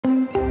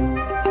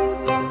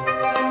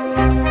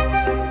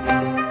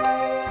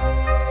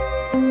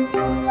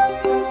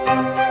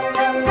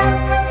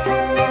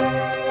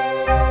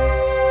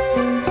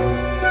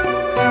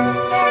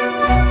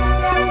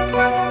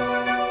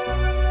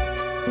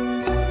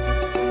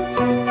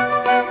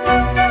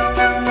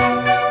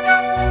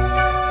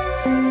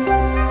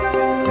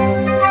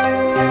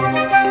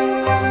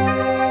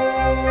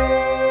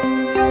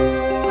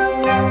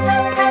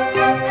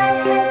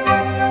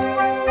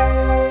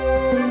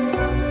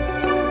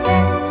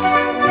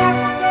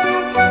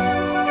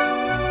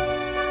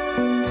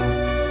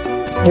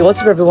Hey,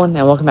 what's up everyone,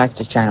 and welcome back to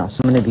the channel.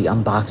 So I'm going to be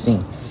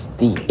unboxing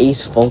the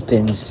Ace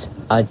Fulton's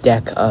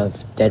deck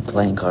of dead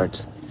playing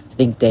cards. I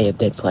think Day of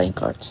Dead playing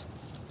cards.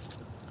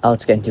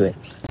 Let's get into it.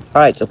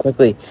 Alright, so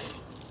quickly,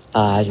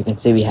 as you can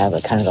see, we have a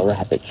kind of a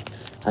wrappage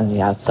on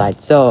the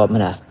outside. So I'm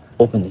going to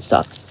open this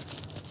up.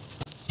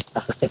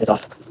 Let's take this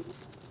off.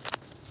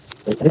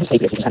 Wait, I think it's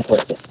tape here, so you just kind of pull it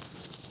like this.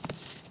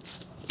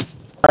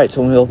 Alright,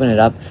 so when we open it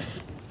up,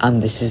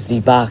 this is the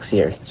box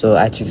here. So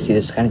as you can see,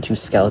 there's kind of two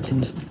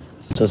skeletons.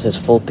 So it says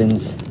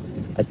Fulton's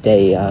A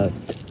Day of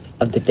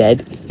the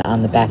Dead.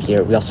 On the back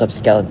here, we also have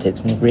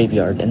skeletons in the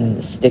graveyard, and then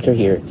the sticker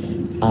here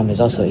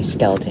is also a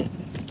skeleton.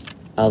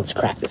 Let's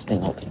crack this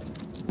thing open.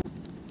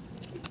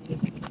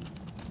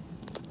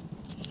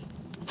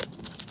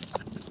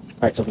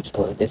 Alright, so we just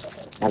pull it like this.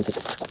 Now we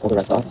just pull the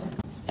rest off.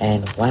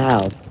 And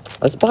wow,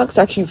 this box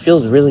actually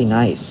feels really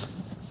nice.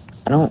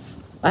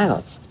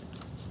 Wow,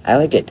 I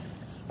like it.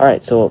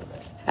 Alright, so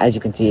as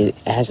you can see, it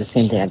has the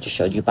same thing I just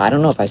showed you, but I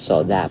don't know if I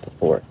saw that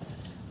before.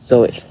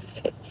 So it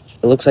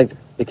looks like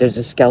there's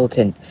a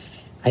skeleton,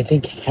 I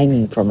think,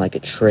 hanging from like a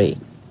tree.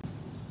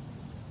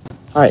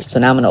 Alright, so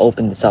now I'm going to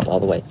open this up all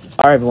the way.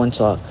 Alright everyone,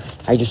 so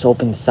I just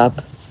opened this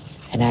up.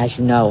 And as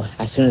you know,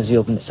 as soon as you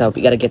open this up,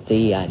 you got to get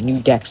the new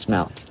deck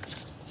smell.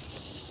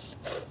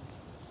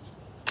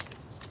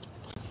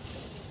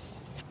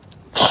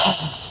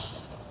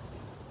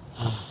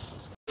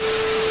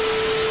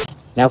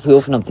 Now if we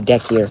open up the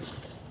deck here,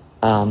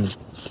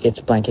 it's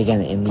blank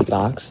again in the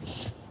box.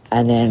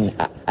 And then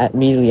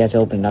immediately as I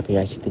open it up here,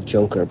 I see the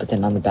Joker. But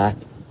then on the back,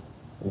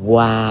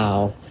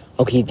 wow.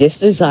 Okay, this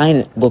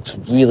design looks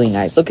really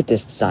nice. Look at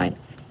this design.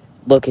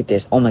 Look at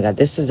this. Oh my god,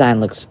 this design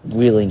looks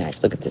really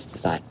nice. Look at this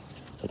design.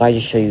 If I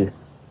just show you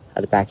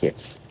at the back here,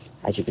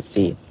 as you can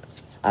see,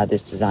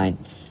 this design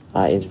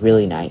is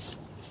really nice.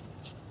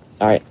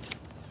 Alright.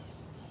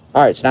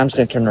 Alright, so now I'm just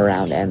going to turn it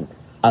around and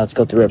let's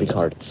go through every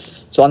card.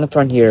 So on the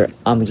front here,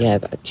 we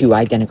have two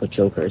identical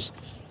Jokers.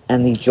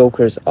 And the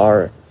Jokers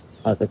are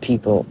the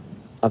people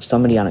of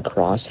somebody on a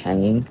cross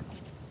hanging.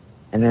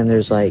 And then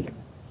there's a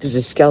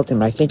skeleton,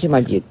 but I think it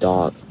might be a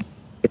dog.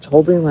 It's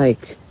holding I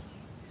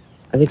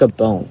think a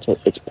bone. So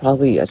it's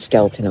probably a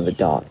skeleton of a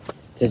dog.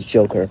 There's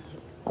Joker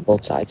on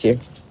both sides here.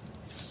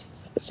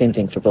 The same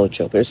thing for both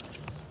Jokers.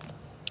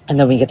 And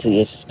then we get to the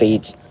Ace of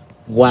Spades.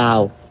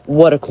 Wow,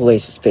 what a cool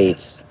Ace of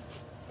Spades.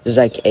 There's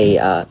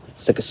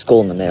it's like a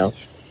skull in the middle.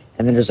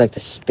 And then there's the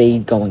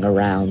spade going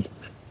around.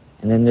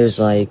 And then there's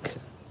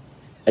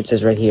it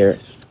says right here,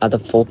 the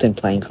Fulton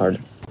playing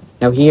card.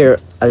 Now here,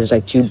 there's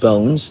two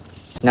bones.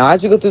 Now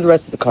as we go through the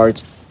rest of the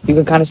cards, you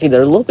can kind of see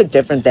they're a little bit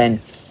different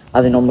than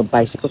the normal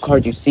bicycle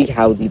cards. You see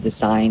how the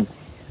design,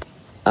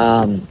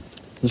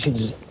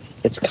 it's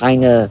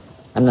kind of,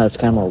 I don't know, it's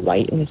kind of more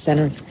white in the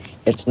center.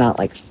 It's not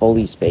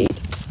fully spade.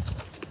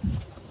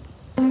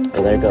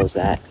 So there goes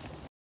that.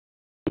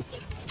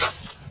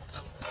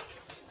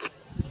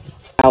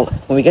 Now,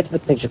 when we get to the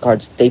picture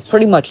cards, they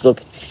pretty much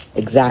look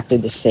exactly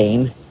the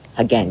same.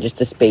 Again, just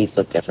the spades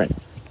look different.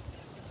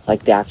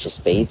 Like the actual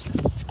spades.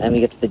 And then we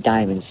get to the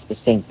diamonds, the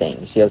same thing.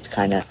 You see how it's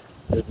kind of,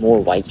 there's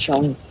more white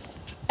showing?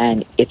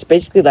 And it's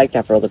basically like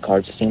that for all the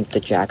cards. The same with the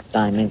Jack of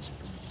Diamonds.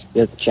 We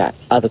have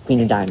the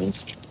Queen of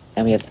Diamonds.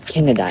 And we have the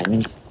King of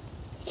Diamonds.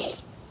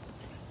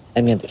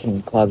 And we have the King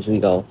of Clubs. We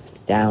go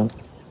down.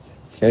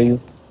 Show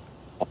you.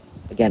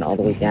 Again, all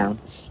the way down.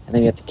 And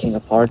then we have the King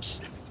of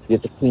Hearts. We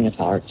have the Queen of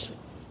Hearts.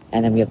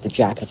 And then we have the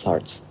Jack of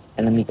Hearts.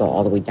 And then we go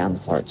all the way down the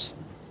hearts.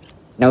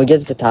 Now we get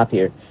to the top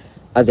here.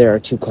 There are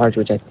two cards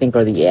which I think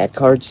are the ad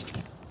cards.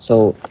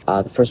 So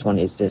the first one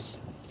is this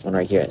one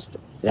right here. It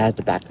has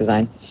the back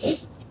design.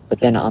 But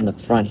then on the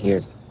front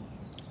here,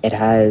 it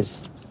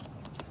has...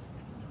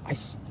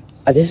 this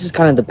is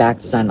kind of the back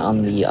design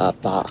on the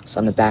box.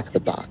 On the back of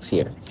the box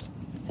here.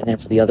 And then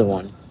for the other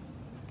one,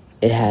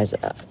 it has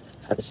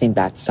the same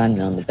back design.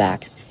 And on the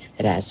back,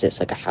 it has this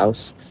like a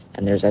house.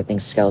 And there's, I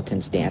think,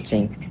 skeletons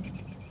dancing.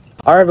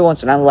 Alright everyone,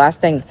 so now the last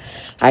thing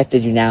I have to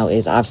do now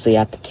is obviously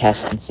I have to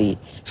test and see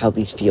how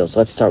these feel. So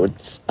let's start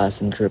with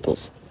some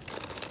dribbles.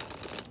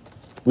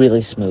 Really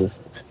smooth.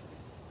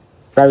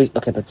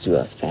 Okay, let's do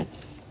a fan.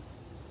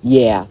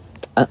 Yeah,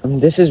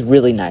 this is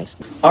really nice.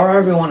 Alright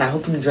everyone, I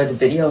hope you enjoyed the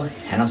video,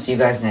 and I'll see you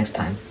guys next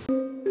time.